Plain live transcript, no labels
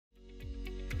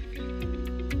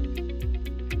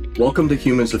Welcome to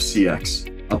Humans of CX,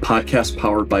 a podcast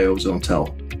powered by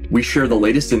OzoneTel. We share the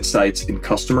latest insights in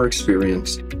customer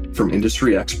experience from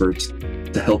industry experts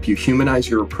to help you humanize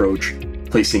your approach,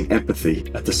 placing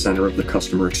empathy at the center of the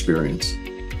customer experience.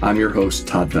 I'm your host,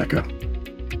 Todd Vecca.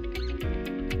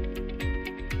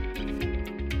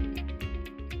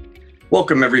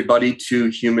 Welcome, everybody, to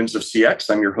Humans of CX.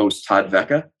 I'm your host, Todd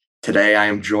Vecca. Today, I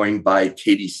am joined by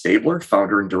Katie Stabler,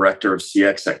 founder and director of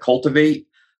CX at Cultivate,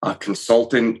 a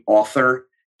consultant, author.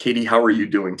 Katie, how are you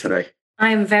doing today?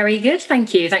 I'm very good,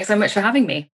 thank you. Thanks so much for having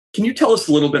me. Can you tell us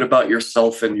a little bit about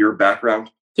yourself and your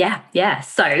background? Yeah.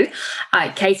 So,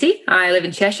 Katie, I live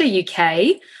in Cheshire,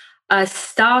 UK. I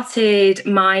started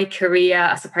my career,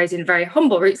 I suppose, in very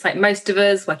humble roots, like most of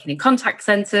us, working in contact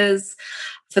centres.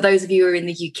 For those of you who are in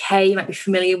the UK, you might be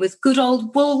familiar with good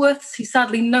old Woolworths, who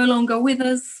sadly no longer with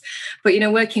us, but,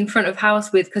 working front of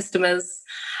house with customers.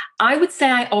 I would say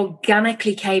I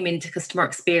organically came into customer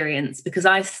experience because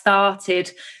I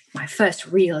started my first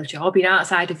real job,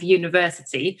 outside of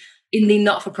university in the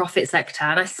not-for-profit sector,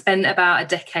 and I spent about a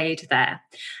decade there.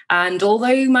 And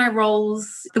although my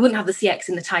roles, they wouldn't have the CX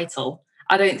in the title,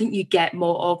 I don't think you get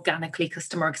more organically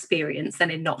customer experience than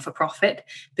in not-for-profit,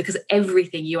 because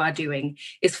everything you are doing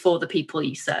is for the people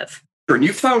you serve. And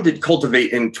you founded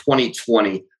Cultivate in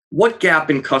 2020. What gap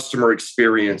in customer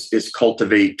experience is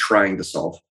Cultivate trying to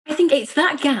solve? I think it's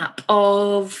that gap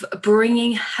of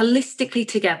bringing holistically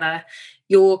together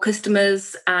your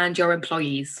customers and your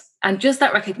employees. And just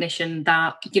that recognition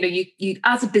that, you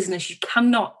as a business, you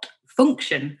cannot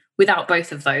function without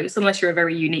both of those unless you're a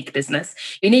very unique business.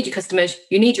 You need your customers,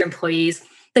 you need your employees.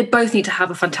 They both need to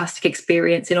have a fantastic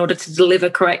experience in order to deliver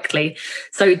correctly.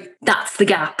 So that's the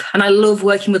gap. And I love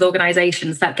working with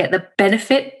organizations that get the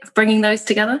benefit of bringing those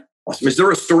together. Awesome. Is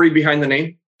there a story behind the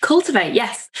name? Cultivate,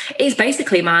 yes. It's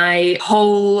basically my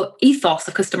whole ethos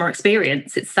of customer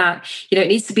experience. It's that, it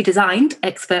needs to be designed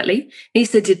expertly, it needs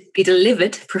to be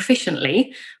delivered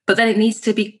proficiently, but then it needs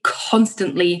to be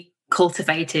constantly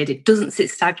cultivated. It doesn't sit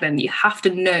stagnant. You have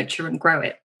to nurture and grow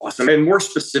it. Awesome. And more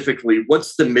specifically,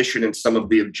 what's the mission and some of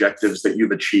the objectives that you've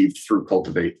achieved through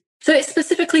Cultivate? So it's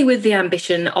specifically with the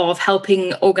ambition of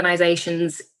helping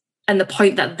organizations and the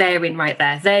point that they're in right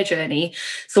there, their journey.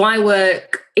 So I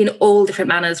work in all different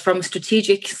manners, from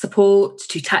strategic support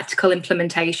to tactical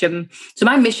implementation. So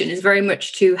my mission is very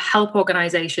much to help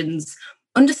organizations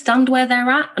understand where they're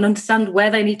at and understand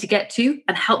where they need to get to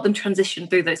and help them transition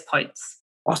through those points.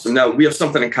 Awesome. Now, we have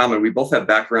something in common. We both have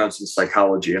backgrounds in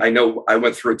psychology. I know I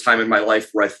went through a time in my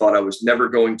life where I thought I was never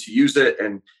going to use it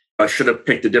and I should have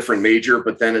picked a different major.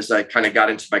 But then as I kind of got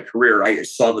into my career, I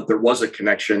saw that there was a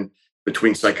connection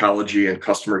between psychology and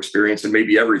customer experience and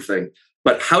maybe everything.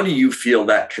 But how do you feel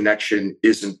that connection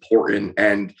is important?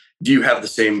 And do you have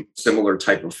the similar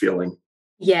type of feeling?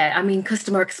 Yeah,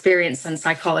 customer experience and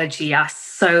psychology are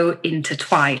so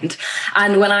intertwined.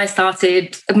 And when I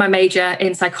started my major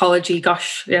in psychology,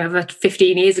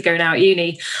 15 years ago now at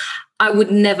uni, I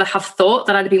would never have thought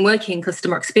that I'd have been working in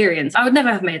customer experience. I would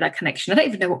never have made that connection. I don't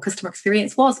even know what customer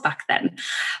experience was back then.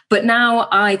 But now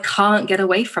I can't get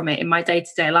away from it in my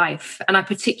day-to-day life. And I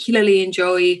particularly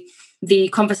enjoy the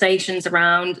conversations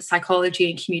around psychology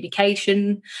and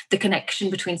communication, the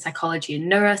connection between psychology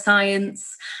and neuroscience,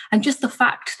 and just the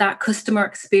fact that customer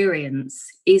experience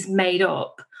is made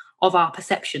up of our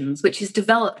perceptions, which is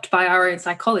developed by our own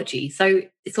psychology. So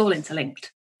it's all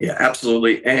interlinked. Yeah,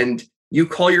 absolutely. And you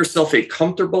call yourself a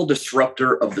comfortable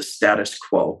disruptor of the status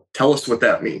quo. Tell us what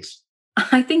that means.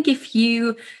 I think if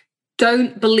you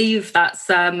don't believe that's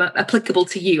applicable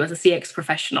to you as a CX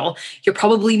professional, you're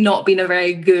probably not being a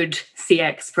very good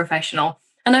CX professional.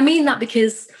 And I mean that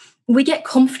because we get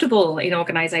comfortable in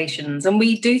organizations and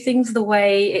we do things the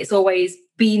way it's always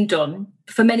been done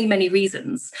for many, many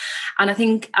reasons. And I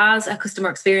think as a customer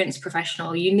experience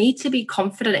professional, you need to be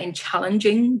confident in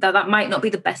challenging that might not be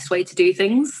the best way to do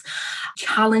things,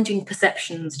 challenging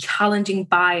perceptions, challenging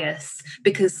bias,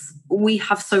 because we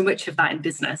have so much of that in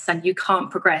business and you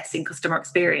can't progress in customer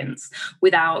experience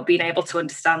without being able to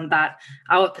understand that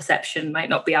our perception might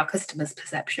not be our customer's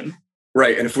perception.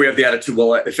 Right. And if we have the attitude,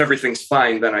 well, if everything's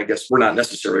fine, then I guess we're not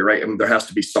necessary, right? There has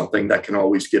to be something that can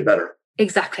always get better.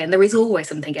 Exactly. And there is always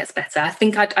something gets better. I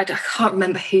think I can't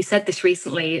remember who said this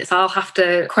recently, so I'll have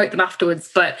to quote them afterwards,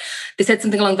 but they said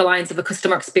something along the lines of a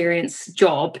customer experience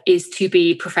job is to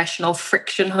be professional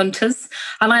friction hunters.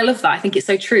 And I love that. I think it's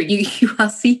so true. You are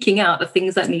seeking out the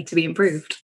things that need to be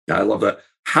improved. Yeah, I love that.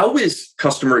 How is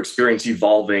customer experience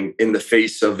evolving in the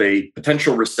face of a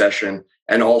potential recession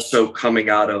and also coming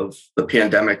out of the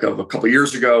pandemic of a couple of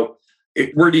years ago?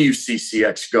 Where do you see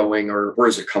CX going, or where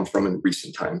has it come from in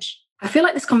recent times? I feel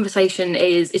like this conversation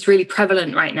is really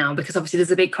prevalent right now because obviously there's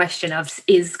a big question of,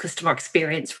 is customer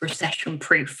experience recession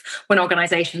proof when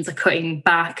organizations are cutting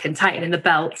back and tightening the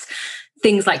belt?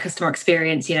 Things like customer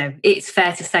experience, it's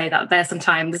fair to say that they're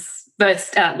sometimes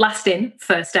last in,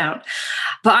 first out.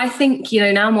 But I think,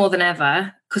 now more than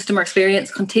ever, customer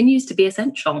experience continues to be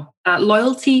essential.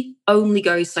 Loyalty only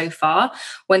goes so far.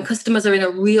 When customers are in a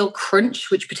real crunch,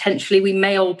 which potentially we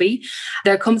may all be,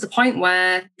 there comes a point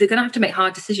where they're going to have to make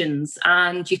hard decisions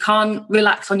and you can't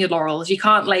relax on your laurels. You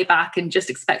can't lay back and just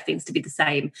expect things to be the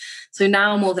same. So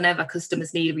now more than ever,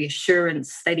 customers need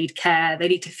reassurance. They need care. They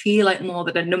need to feel like more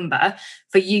than a number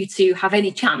for you to have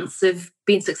any chance of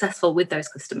being successful with those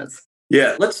customers.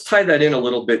 Yeah, let's tie that in a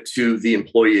little bit to the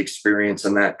employee experience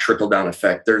and that trickle down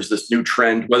effect. There's this new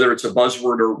trend, whether it's a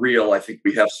buzzword or real, I think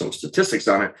we have some statistics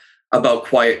on it, about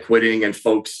quiet quitting and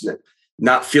folks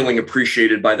not feeling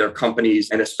appreciated by their companies,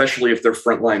 and especially if they're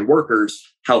frontline workers,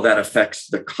 how that affects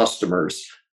the customers.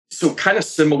 So kind of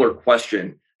similar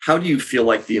question, how do you feel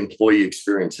like the employee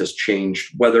experience has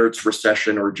changed, whether it's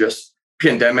recession or just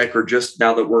pandemic or just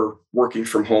now that we're working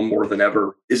from home more than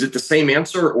ever? Is it the same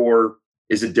answer or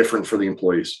is it different for the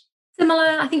employees?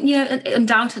 Similar, I think,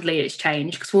 undoubtedly it's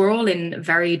changed because we're all in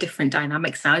very different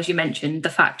dynamics now. As you mentioned, the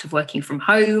fact of working from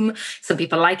home, some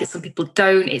people like it, some people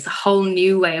don't. It's a whole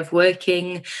new way of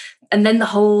working. And then the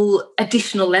whole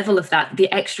additional level of that, the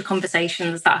extra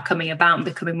conversations that are coming about and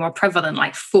becoming more prevalent,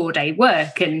 like 4-day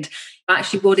work and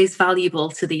actually what is valuable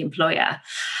to the employer.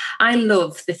 I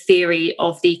love the theory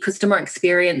of the customer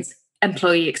experience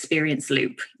employee experience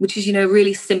loop, which is, a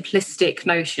really simplistic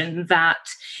notion that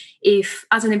if,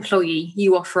 as an employee,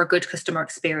 you offer a good customer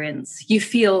experience, you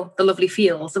feel the lovely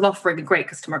feels of offering a great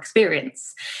customer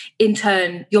experience. In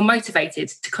turn, you're motivated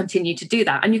to continue to do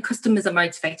that, and your customers are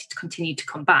motivated to continue to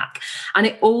come back. And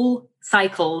it all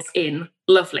cycles in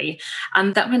lovely.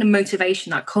 And that kind of motivation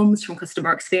that comes from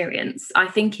customer experience, I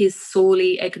think, is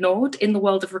sorely ignored in the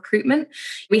world of recruitment.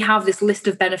 We have this list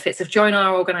of benefits of join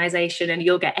our organization and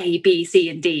you'll get A, B, C,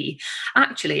 and D.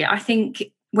 Actually, I think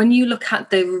when you look at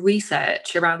the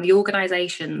research around the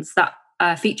organizations that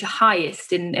feature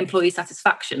highest in employee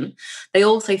satisfaction, they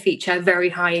also feature very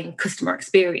high in customer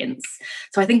experience.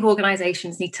 So I think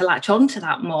organizations need to latch on to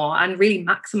that more and really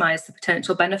maximize the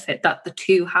potential benefit that the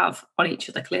two have on each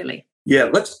other clearly.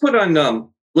 Yeah, let's put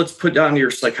on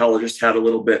your psychologist hat a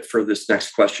little bit for this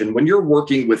next question. When you're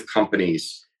working with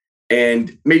companies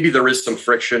and maybe there is some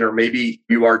friction or maybe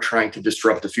you are trying to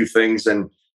disrupt a few things and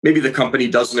maybe the company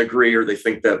doesn't agree or they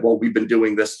think that, well, we've been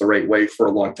doing this the right way for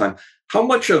a long time. How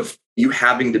much of you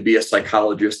having to be a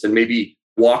psychologist and maybe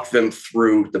walk them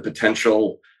through the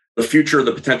potential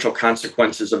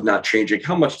consequences of not changing,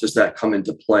 how much does that come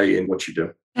into play in what you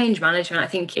do? Change management, I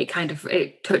think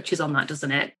it touches on that,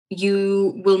 doesn't it?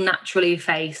 You will naturally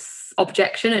face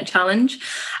objection and challenge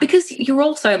because you're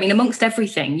also, amongst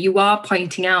everything, you are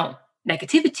pointing out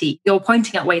negativity. You're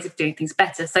pointing out ways of doing things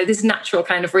better. So this natural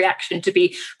kind of reaction to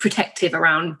be protective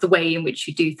around the way in which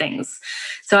you do things.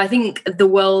 So I think the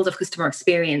world of customer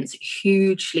experience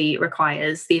hugely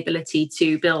requires the ability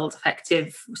to build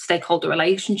effective stakeholder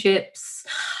relationships,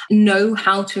 know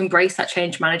how to embrace that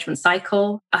change management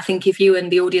cycle. I think if you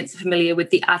and the audience are familiar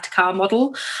with the ADKAR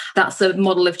model, that's a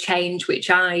model of change which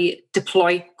I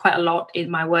deploy quite a lot in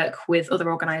my work with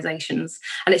other organizations.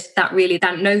 And it's that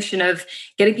notion of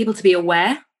getting people to be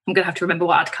aware. I'm going to have to remember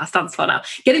what ADKAR stands for now.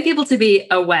 Getting people to be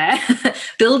aware,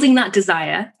 building that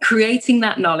desire, creating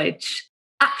that knowledge,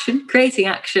 creating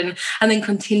action, and then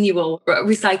continual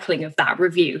recycling of that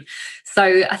review.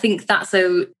 So I think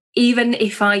even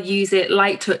if I use it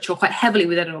light touch or quite heavily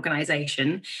within an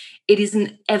organization, it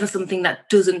isn't ever something that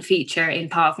doesn't feature in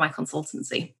part of my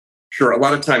consultancy. Sure. A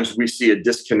lot of times we see a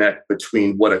disconnect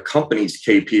between what a company's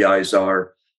KPIs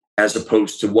are as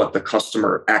opposed to what the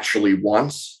customer actually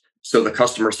wants. So the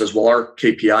customer says, well, our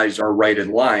KPIs are right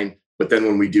in line. But then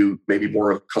when we do maybe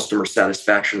more of a customer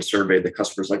satisfaction survey, the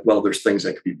customer's like, well, there's things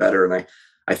that could be better. And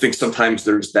I think sometimes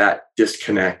there's that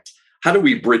disconnect. How do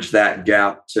we bridge that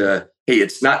gap to, hey,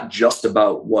 it's not just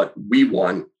about what we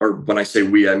want, or when I say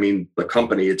we, I mean the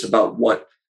company, it's about what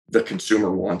the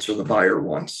consumer wants or the buyer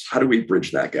wants. How do we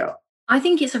bridge that gap? I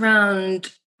think it's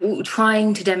around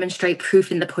trying to demonstrate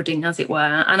proof in the pudding, as it were.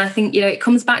 And I think, it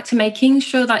comes back to making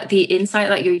sure that the insight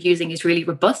that you're using is really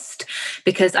robust,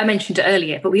 because I mentioned it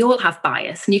earlier, but we all have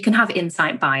bias and you can have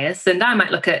insight bias. And I might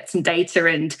look at some data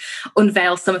and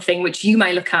unveil something which you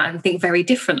might look at and think very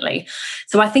differently.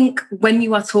 So I think when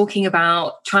you are talking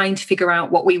about trying to figure out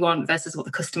what we want versus what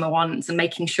the customer wants and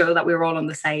making sure that we're all on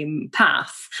the same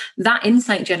path, that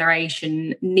insight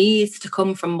generation needs to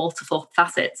come from multiple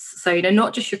facets. So,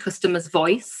 not just your customer's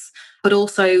voice but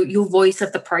also your voice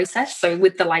of the process. So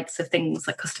with the likes of things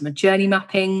like customer journey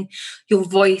mapping, your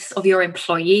voice of your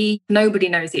employee. Nobody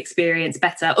knows the experience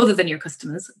better other than your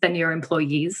customers, than your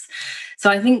employees. So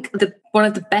I think one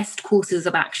of the best courses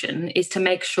of action is to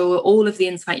make sure all of the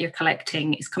insight you're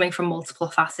collecting is coming from multiple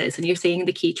facets and you're seeing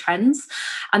the key trends.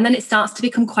 And then it starts to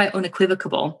become quite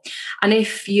unequivocal. And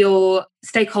if your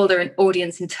stakeholder and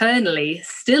audience internally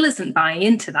still isn't buying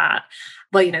into that,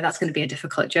 well, that's going to be a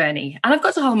difficult journey. And I've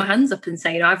got to hold my hands up and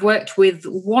say, I've worked with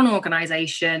one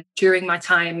organization during my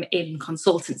time in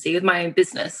consultancy with my own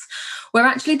business, where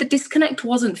actually the disconnect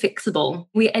wasn't fixable.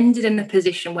 We ended in a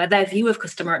position where their view of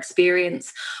customer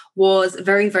experience was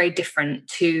very, very different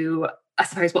to, I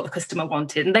suppose, what the customer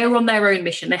wanted. And they were on their own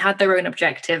mission. They had their own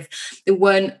objective. They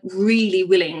weren't really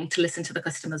willing to listen to the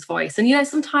customer's voice. And,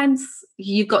 sometimes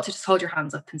you've got to just hold your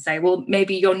hands up and say, well,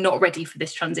 maybe you're not ready for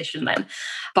this transition then.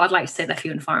 But I'd like to say they're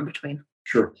few and far in between.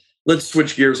 Sure. Let's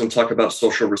switch gears and talk about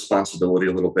social responsibility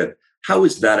a little bit. How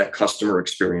is that a customer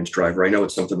experience driver? I know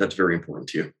it's something that's very important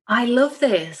to you. I love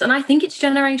this. And I think it's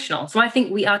generational. So I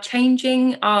think we are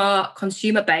changing our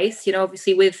consumer base,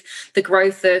 obviously with the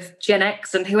growth of Gen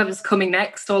X and whoever's coming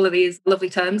next, all of these lovely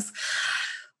terms.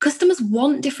 Customers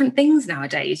want different things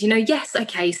nowadays. Yes,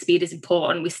 okay, speed is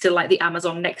important. We still like the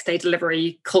Amazon next day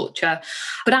delivery culture.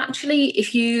 But actually,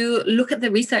 if you look at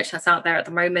the research that's out there at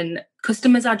the moment,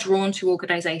 customers are drawn to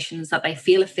organizations that they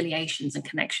feel affiliations and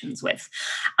connections with.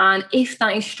 And if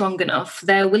that is strong enough,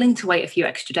 they're willing to wait a few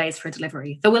extra days for a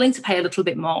delivery. They're willing to pay a little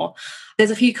bit more.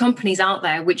 There's a few companies out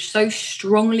there which so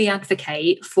strongly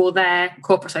advocate for their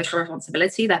corporate social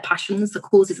responsibility, their passions, the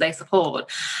causes they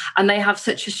support. And they have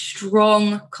such a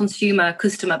strong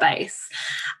customer base.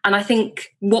 And I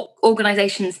think what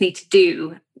organizations need to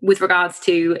do with regards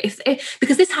to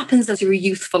because this happens as you're a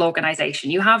youthful organization,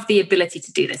 you have the ability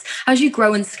to do this. As you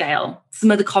grow and scale,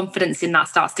 some of the confidence in that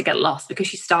starts to get lost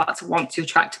because you start to want to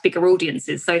attract bigger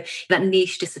audiences. So that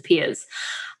niche disappears.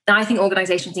 Now, I think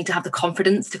organizations need to have the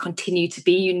confidence to continue to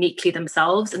be uniquely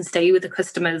themselves and stay with the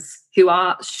customers who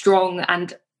are strong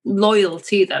and loyal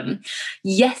to them.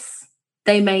 Yes,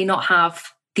 they may not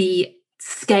have the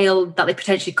scale that they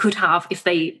potentially could have if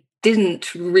they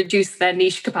didn't reduce their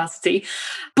niche capacity,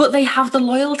 but they have the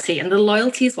loyalty, and the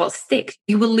loyalty is what sticks.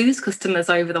 You will lose customers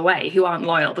over the way who aren't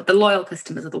loyal, but the loyal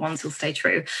customers are the ones who'll stay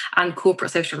true. And corporate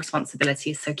social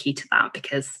responsibility is so key to that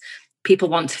because people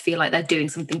want to feel like they're doing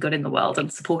something good in the world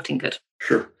and supporting good.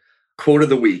 Sure. Quote of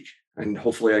the week, and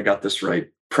hopefully I got this right.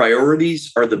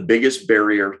 Priorities are the biggest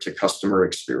barrier to customer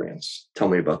experience. Tell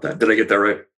me about that. Did I get that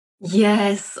right?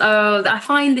 Yes. Oh, I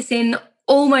find this in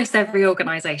almost every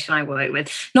organization I work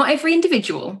with. Not every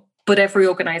individual, but every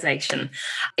organization.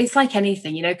 It's like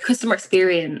anything, customer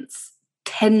experience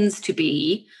tends to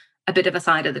be a bit of a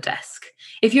side of the desk.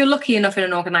 If you're lucky enough in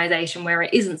an organization where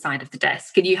it isn't side of the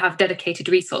desk and you have dedicated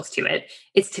resource to it,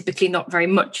 it's typically not very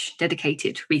much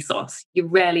dedicated resource. You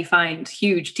rarely find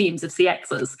huge teams of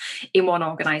CXers in one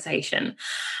organization.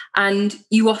 And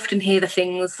you often hear the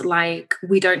things like,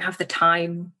 we don't have the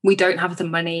time, we don't have the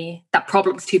money, that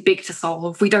problem's too big to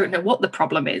solve, we don't know what the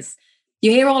problem is. You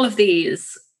hear all of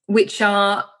these, which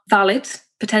are valid,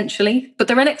 potentially, but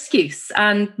they're an excuse.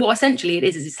 And what essentially it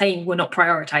is saying we're not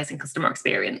prioritizing customer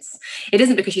experience. It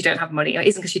isn't because you don't have money, or it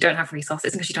isn't because you don't have resources, it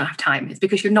isn't because you don't have time. It's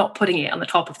because you're not putting it on the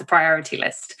top of the priority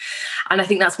list. And I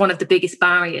think that's one of the biggest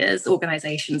barriers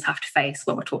organizations have to face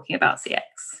when we're talking about CX.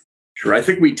 Sure. I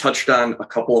think we touched on a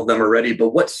couple of them already, but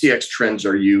what CX trends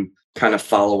are you kind of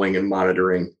following and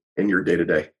monitoring in your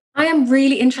day-to-day? I am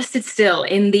really interested still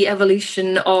in the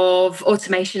evolution of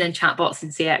automation and chatbots in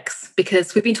CX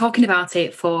because we've been talking about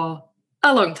it for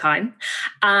a long time.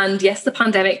 And yes, the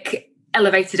pandemic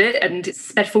elevated it and it's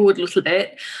sped forward a little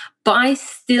bit, but I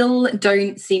still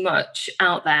don't see much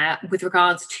out there with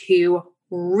regards to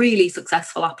really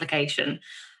successful application.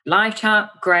 Live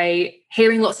chat, great.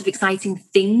 Hearing lots of exciting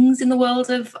things in the world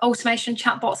of automation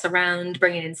chatbots around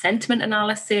bringing in sentiment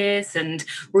analysis and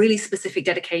really specific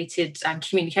dedicated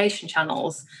communication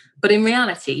channels. But in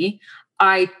reality,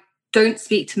 I don't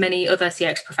speak to many other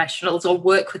CX professionals or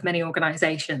work with many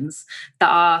organizations that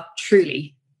are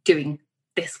truly doing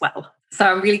this well. So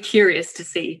I'm really curious to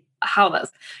see how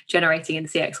that's generating in the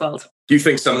CX world. Do you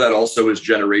think some of that also is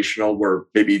generational, where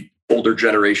maybe older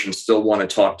generations still want to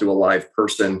talk to a live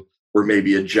person, where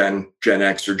maybe a Gen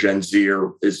X or Gen Z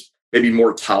is maybe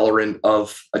more tolerant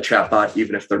of a chatbot,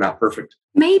 even if they're not perfect?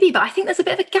 Maybe, but I think there's a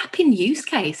bit of a gap in use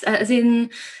case,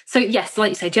 so yes,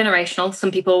 like you say, generational.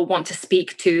 Some people want to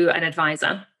speak to an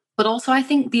advisor, but also I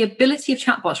think the ability of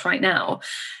chatbots right now,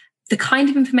 the kind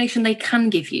of information they can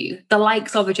give you, the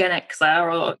likes of a Gen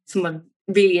Xer or someone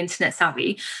really internet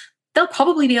savvy, they'll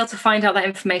probably be able to find out that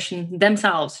information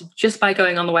themselves just by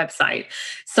going on the website.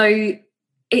 So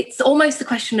it's almost a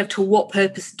question of to what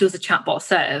purpose does a chatbot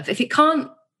serve? If it can't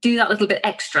do that little bit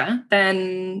extra,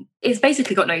 then it's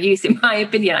basically got no use, in my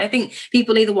opinion. I think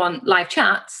people either want live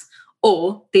chats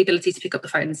or the ability to pick up the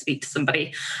phone and speak to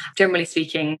somebody. Generally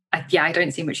speaking, I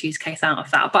don't see much use case out of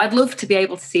that. But I'd love to be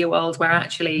able to see a world where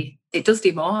actually it does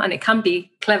do more and it can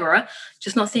be cleverer,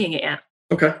 just not seeing it yet.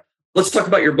 Okay. Let's talk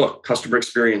about your book, Customer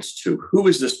Experience 2. Who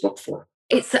is this book for?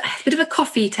 It's a bit of a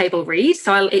coffee table read.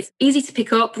 So it's easy to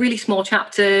pick up, really small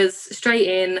chapters, straight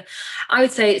in. I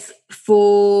would say it's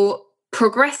for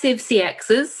progressive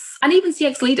CXs and even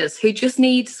CX leaders who just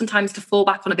need sometimes to fall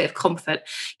back on a bit of comfort.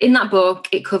 In that book,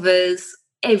 it covers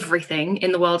everything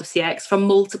in the world of CX from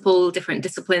multiple different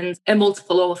disciplines and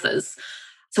multiple authors.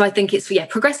 So I think it's,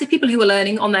 progressive people who are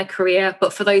learning on their career,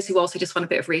 but for those who also just want a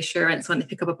bit of reassurance when they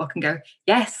pick up a book and go,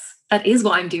 yes, that is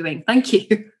what I'm doing. Thank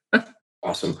you.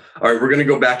 Awesome. All right, we're going to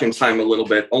go back in time a little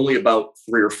bit, only about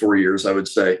 3 or 4 years, I would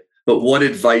say. But what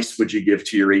advice would you give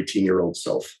to your 18-year-old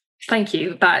self? Thank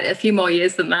you. About a few more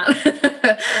years than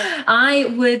that.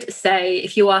 I would say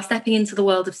if you are stepping into the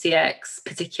world of CX,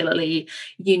 particularly,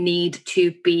 you need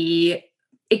to be,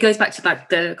 it goes back to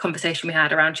the conversation we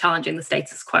had around challenging the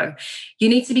status quo. You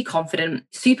need to be confident,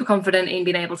 super confident in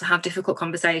being able to have difficult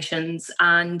conversations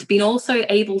and being also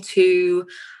able to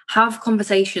have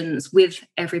conversations with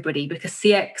everybody, because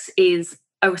CX is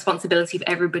a responsibility of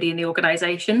everybody in the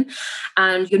organization.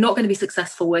 And you're not going to be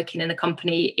successful working in a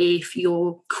company if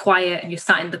you're quiet and you're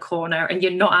sat in the corner and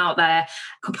you're not out there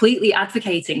completely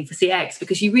advocating for CX,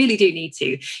 because you really do need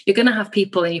to. You're going to have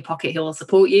people in your pocket who will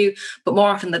support you, but more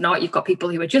often than not, you've got people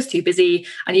who are just too busy,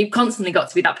 and you've constantly got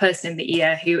to be that person in the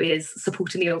ear who is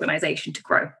supporting the organization to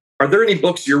grow. Are there any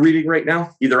books you're reading right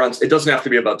now? Either on, it doesn't have to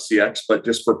be about CX, but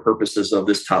just for purposes of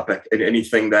this topic, and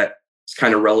anything that it's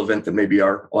kind of relevant that maybe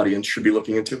our audience should be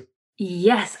looking into?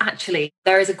 Yes, actually.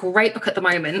 There is a great book at the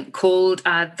moment called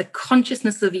The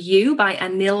Consciousness of You by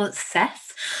Anil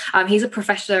Seth. He's a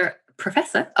professor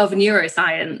of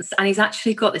neuroscience, and he's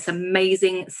actually got this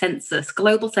amazing census,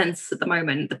 global census at the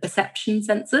moment, the perception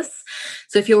census.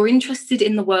 So if you're interested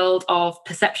in the world of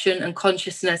perception and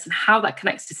consciousness and how that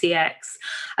connects to CX,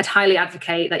 I'd highly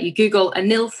advocate that you Google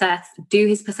Anil Seth, do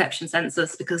his perception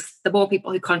census, because the more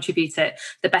people who contribute it,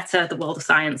 the better the world of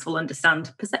science will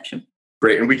understand perception.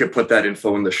 Great. And we could put that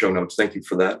info in the show notes. Thank you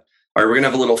for that. All right, we're going to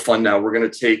have a little fun now. We're going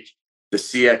to take the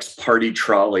CX party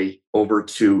trolley over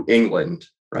to England,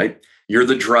 right? You're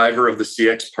the driver of the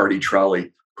CX party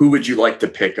trolley. Who would you like to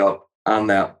pick up on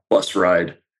that bus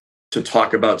ride to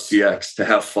talk about CX, to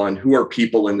have fun? Who are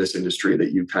people in this industry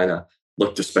that you kind of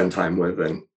look to spend time with?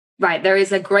 And right, there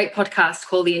is a great podcast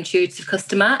called The Intuitive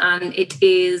Customer, and it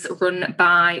is run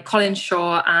by Colin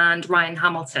Shaw and Ryan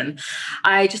Hamilton.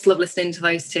 I just love listening to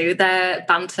those two. Their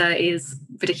banter is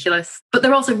ridiculous, but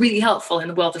they're also really helpful in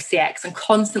the world of CX and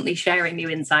constantly sharing new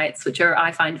insights, which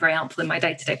I find very helpful in my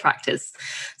day-to-day practice.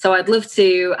 So I'd love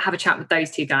to have a chat with those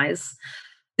two guys.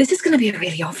 This is going to be a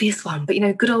really obvious one, but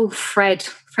good old Fred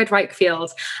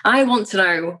Reichfield. I want to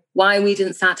know why we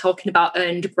didn't start talking about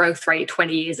earned growth rate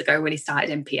 20 years ago when he started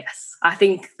NPS. I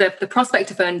think the prospect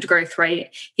of earned growth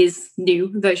rate, his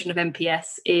new version of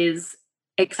NPS, is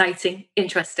exciting,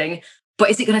 interesting. But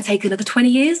is it going to take another 20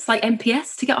 years like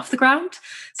NPS to get off the ground?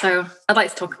 So I'd like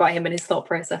to talk about him and his thought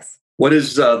process. What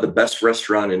is the best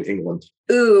restaurant in England?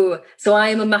 Ooh, so I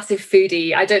am a massive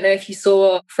foodie. I don't know if you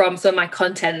saw from some of my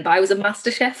content, but I was a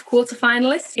MasterChef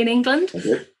quarterfinalist in England.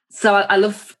 Okay. So I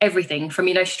love everything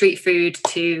from, street food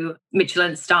to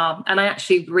Michelin star. And I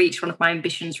actually reached one of my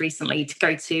ambitions recently to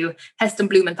go to Heston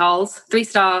Blumenthal's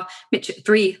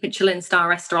 3 Michelin star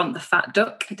restaurant, The Fat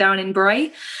Duck, down in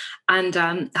Bray. And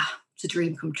it's a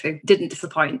dream come true. Didn't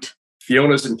disappoint.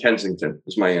 Fiona's in Kensington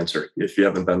is my answer. If you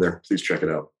haven't been there, please check it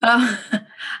out. I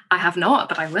have not,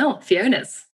 but I will.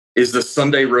 Fiona's. Is the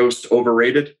Sunday roast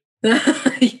overrated?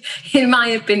 In my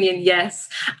opinion, yes.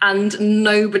 And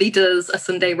nobody does a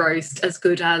Sunday roast as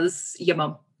good as your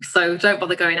mum. So don't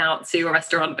bother going out to a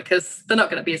restaurant because they're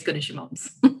not going to be as good as your mum's.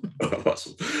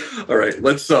 Awesome. All right.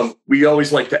 Let's, we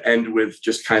always like to end with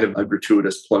just kind of a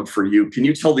gratuitous plug for you. Can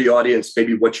you tell the audience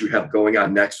maybe what you have going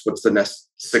on next? What's the next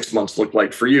 6 months look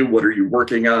like for you? What are you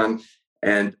working on?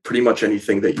 And pretty much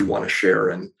anything that you want to share.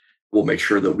 And we'll make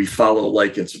sure that we follow,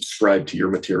 like, and subscribe to your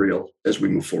material as we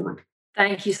move forward.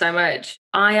 Thank you so much.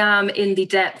 I am in the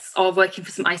depths of working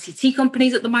for some ICT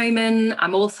companies at the moment.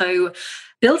 I'm also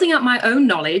building out my own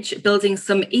knowledge, building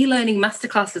some e-learning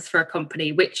masterclasses for a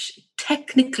company, which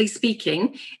technically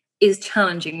speaking is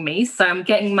challenging me. So I'm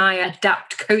getting my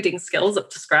adapt coding skills up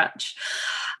to scratch.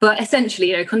 But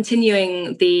essentially,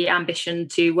 continuing the ambition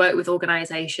to work with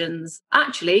organisations.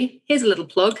 Actually, here's a little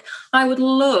plug. I would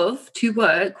love to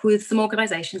work with some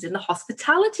organisations in the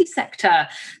hospitality sector.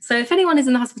 So if anyone is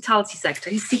in the hospitality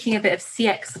sector who's seeking a bit of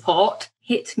CX support,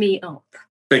 hit me up.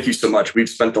 Thank you so much. We've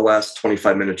spent the last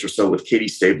 25 minutes or so with Katie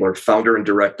Stabler, founder and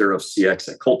director of CX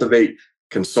at Cultivate,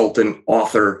 consultant,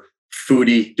 author,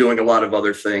 foodie, doing a lot of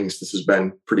other things. This has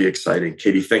been pretty exciting.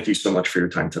 Katie, thank you so much for your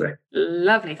time today.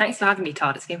 Lovely. Thanks for having me,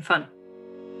 Todd. It's been fun.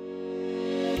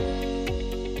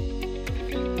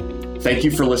 Thank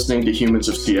you for listening to Humans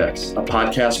of CX, a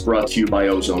podcast brought to you by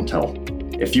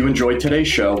OzoneTel. If you enjoyed today's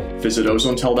show, visit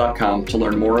ozonetel.com to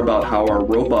learn more about how our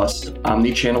robust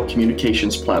omni-channel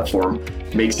communications platform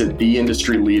makes it the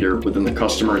industry leader within the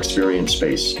customer experience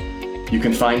space. You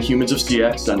can find Humans of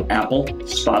CX on Apple,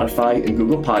 Spotify, and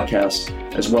Google Podcasts,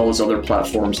 as well as other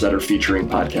platforms that are featuring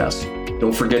podcasts.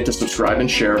 Don't forget to subscribe and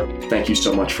share. Thank you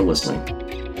so much for listening.